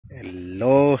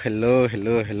Hello.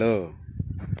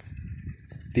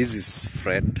 This is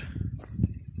Fred,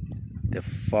 the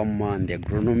farmer and the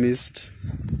agronomist,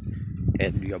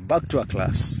 and we are back to our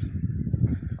class.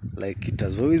 Like it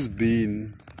has always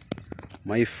been,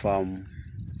 my farm,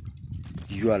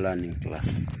 your learning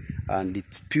class, and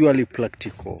it's purely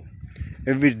practical.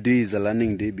 Every day is a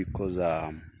learning day because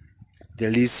there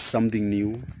is something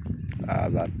new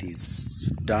that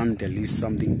is done. There is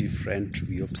something different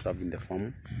we observe in the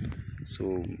farm.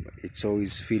 So it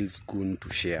always feels good to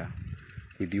share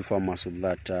with you farmers so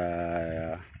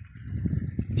that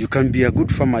you can be a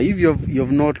good farmer. If you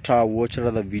have not watched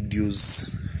other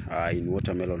videos in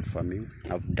watermelon farming,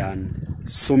 I've done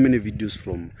so many videos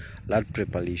from land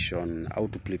preparation, how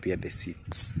to prepare the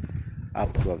seeds,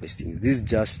 up to harvesting. This is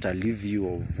just a review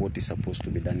of what is supposed to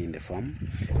be done in the farm.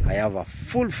 I have a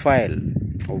full file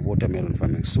of watermelon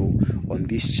farming, so on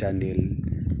this channel,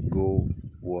 go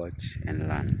watch and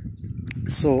learn.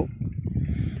 So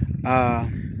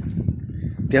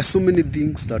there are so many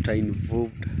things that are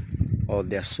involved, or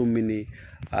there are so many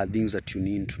things that you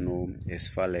need to know as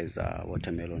far as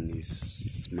watermelon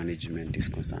management is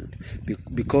concerned,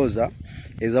 because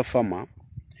as a farmer,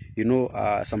 you know,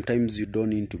 sometimes you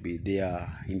don't need to be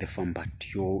there in the farm,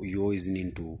 but you always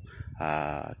need to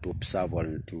observe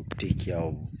and to take care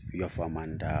of your farm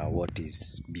and what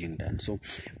is being done. So,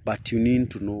 but you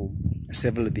need to know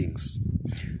several things.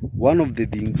 One of the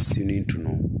things you need to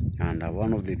know, and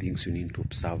one of the things you need to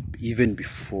observe even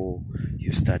before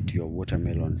you start your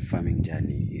watermelon farming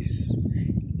journey, is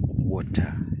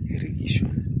water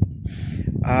irrigation.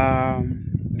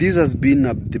 This has been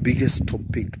the biggest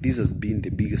topic. This has been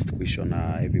the biggest question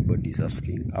everybody is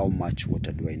asking: how much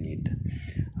water do I need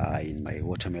in my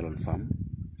watermelon farm?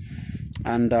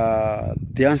 And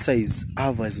the answer is,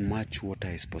 have as much water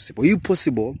as possible. If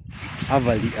possible, have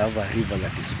a river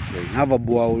that is flowing. Have a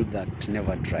bowl that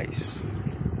never dries.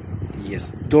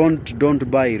 Yes,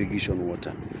 don't buy irrigation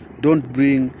water. Don't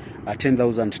bring a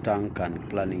 10,000 tank and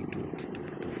planning to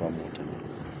farm watermelon.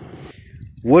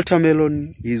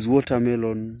 Watermelon is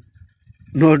watermelon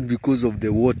not because of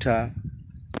the water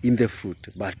in the fruit,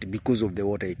 but because of the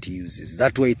water it uses.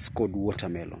 That's why it's called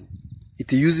watermelon.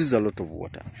 It uses a lot of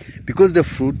water because the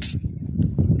fruit,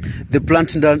 the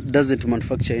plant doesn't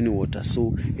manufacture any water,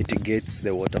 so it gets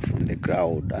the water from the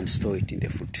ground and store it in the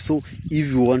fruit. So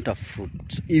if you want a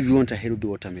fruit, if you want a healthy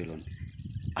watermelon,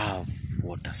 have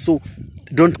water. So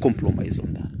don't compromise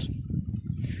on that.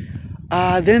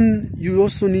 Then you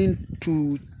also need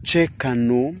to check and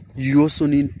know. You also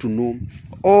need to know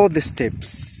all the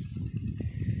steps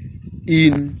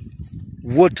in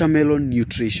watermelon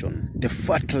nutrition, the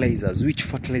fertilizers, which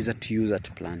fertilizer to use at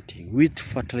planting, which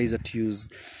fertilizer to use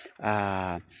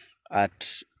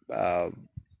at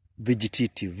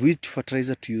vegetative, which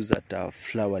fertilizer to use at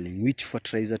flowering, which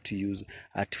fertilizer to use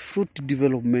at fruit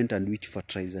development, and which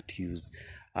fertilizer to use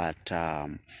at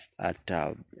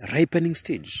ripening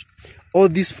stage. All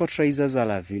these fertilizers are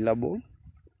available,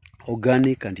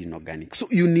 organic and inorganic. So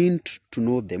you need to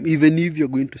know them, even if you're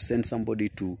going to send somebody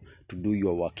to do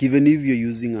your work, even if you're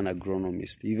using an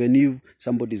agronomist, even if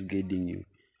somebody is guiding you.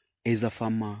 As a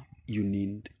farmer, you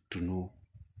need to know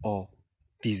all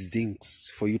these things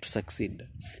for you to succeed.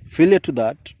 Failure to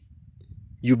that,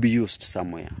 you'll be used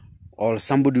somewhere, or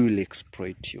somebody will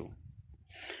exploit you.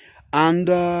 And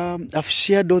I've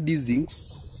shared all these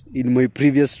things in my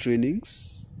previous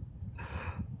trainings.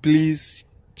 Please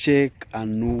check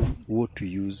and know what to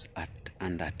use at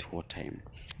what time,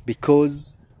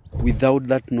 because without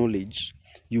that knowledge,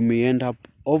 you may end up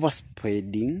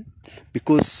overspreading.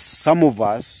 Because some of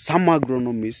us, some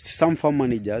agronomists, some farm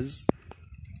managers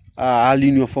are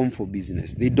in your farm for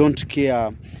business. They don't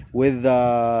care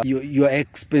whether your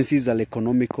expenses are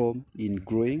economical in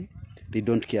growing. They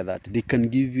don't care that. They can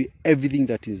give you everything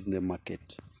that is in the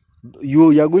market.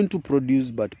 You are going to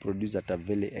produce, but produce at a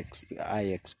very high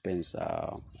expense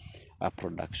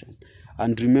production.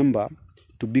 And remember,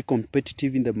 to be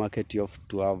competitive in the market, you have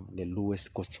to have the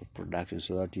lowest cost of production,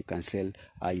 so that you can sell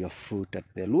your fruit at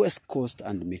the lowest cost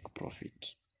and make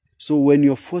profit. So when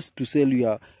you're forced to sell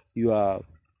your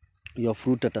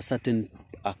fruit at a certain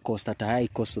cost, at a high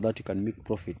cost, so that you can make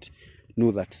profit,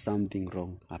 know that something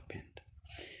wrong happened.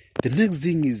 The next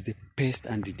thing is the pest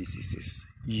and the diseases.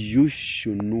 You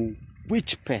should know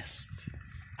which pest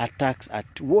attacks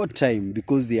at what time,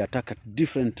 because they attack at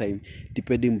different time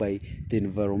depending by the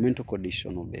environmental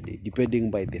condition of the day,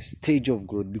 depending by the stage of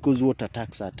growth, because what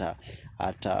attacks at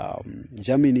at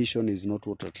germination is not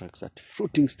what attracts, at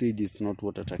fruiting stage is not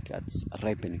what attracts, at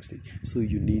ripening stage. So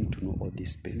you need to know all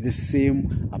these pests. The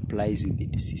same applies with the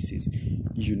diseases.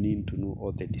 You need to know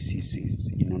all the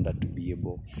diseases in order to be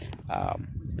able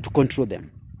to control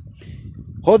them.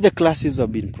 All the classes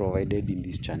have been provided in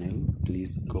this channel.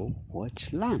 Please go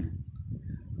watch, learn.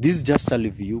 This is just a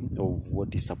review of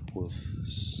what is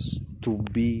supposed to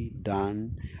be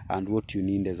done and what you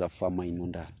need as a farmer in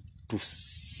order to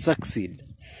succeed.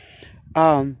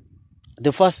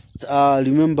 The first,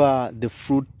 remember the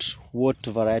fruit, what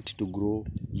variety to grow,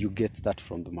 you get that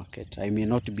from the market. I may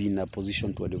not be in a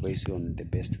position to advise you on the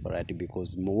best variety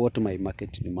because what my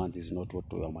market demands is not what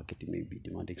your market may be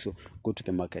demanding. So go to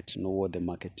the market, know what the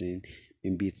market needs.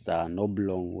 Maybe it's a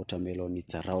oblong watermelon,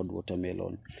 it's a round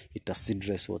watermelon, it's a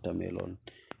seedless watermelon,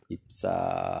 it's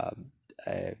a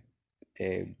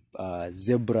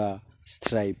zebra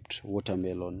striped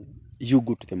watermelon. You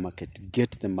go to the market,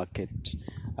 get the market,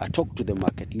 talk to the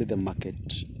market, let the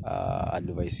market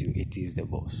advise you. It is the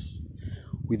boss.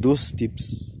 With those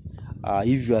tips,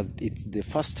 if it's the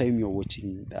first time you're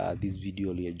watching this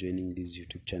video or you're joining this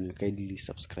YouTube channel, kindly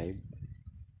subscribe,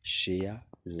 share,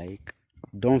 like.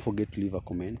 Don't forget to leave a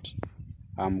comment.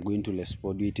 I'm going to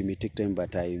respond. It may take time,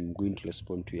 but I'm going to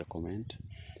respond to your comment.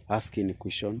 Ask any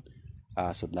question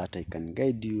so that I can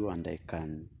guide you and I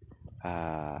can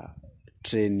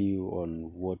train you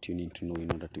on what you need to know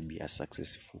in order to be a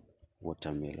successful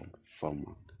watermelon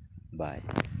farmer. Bye.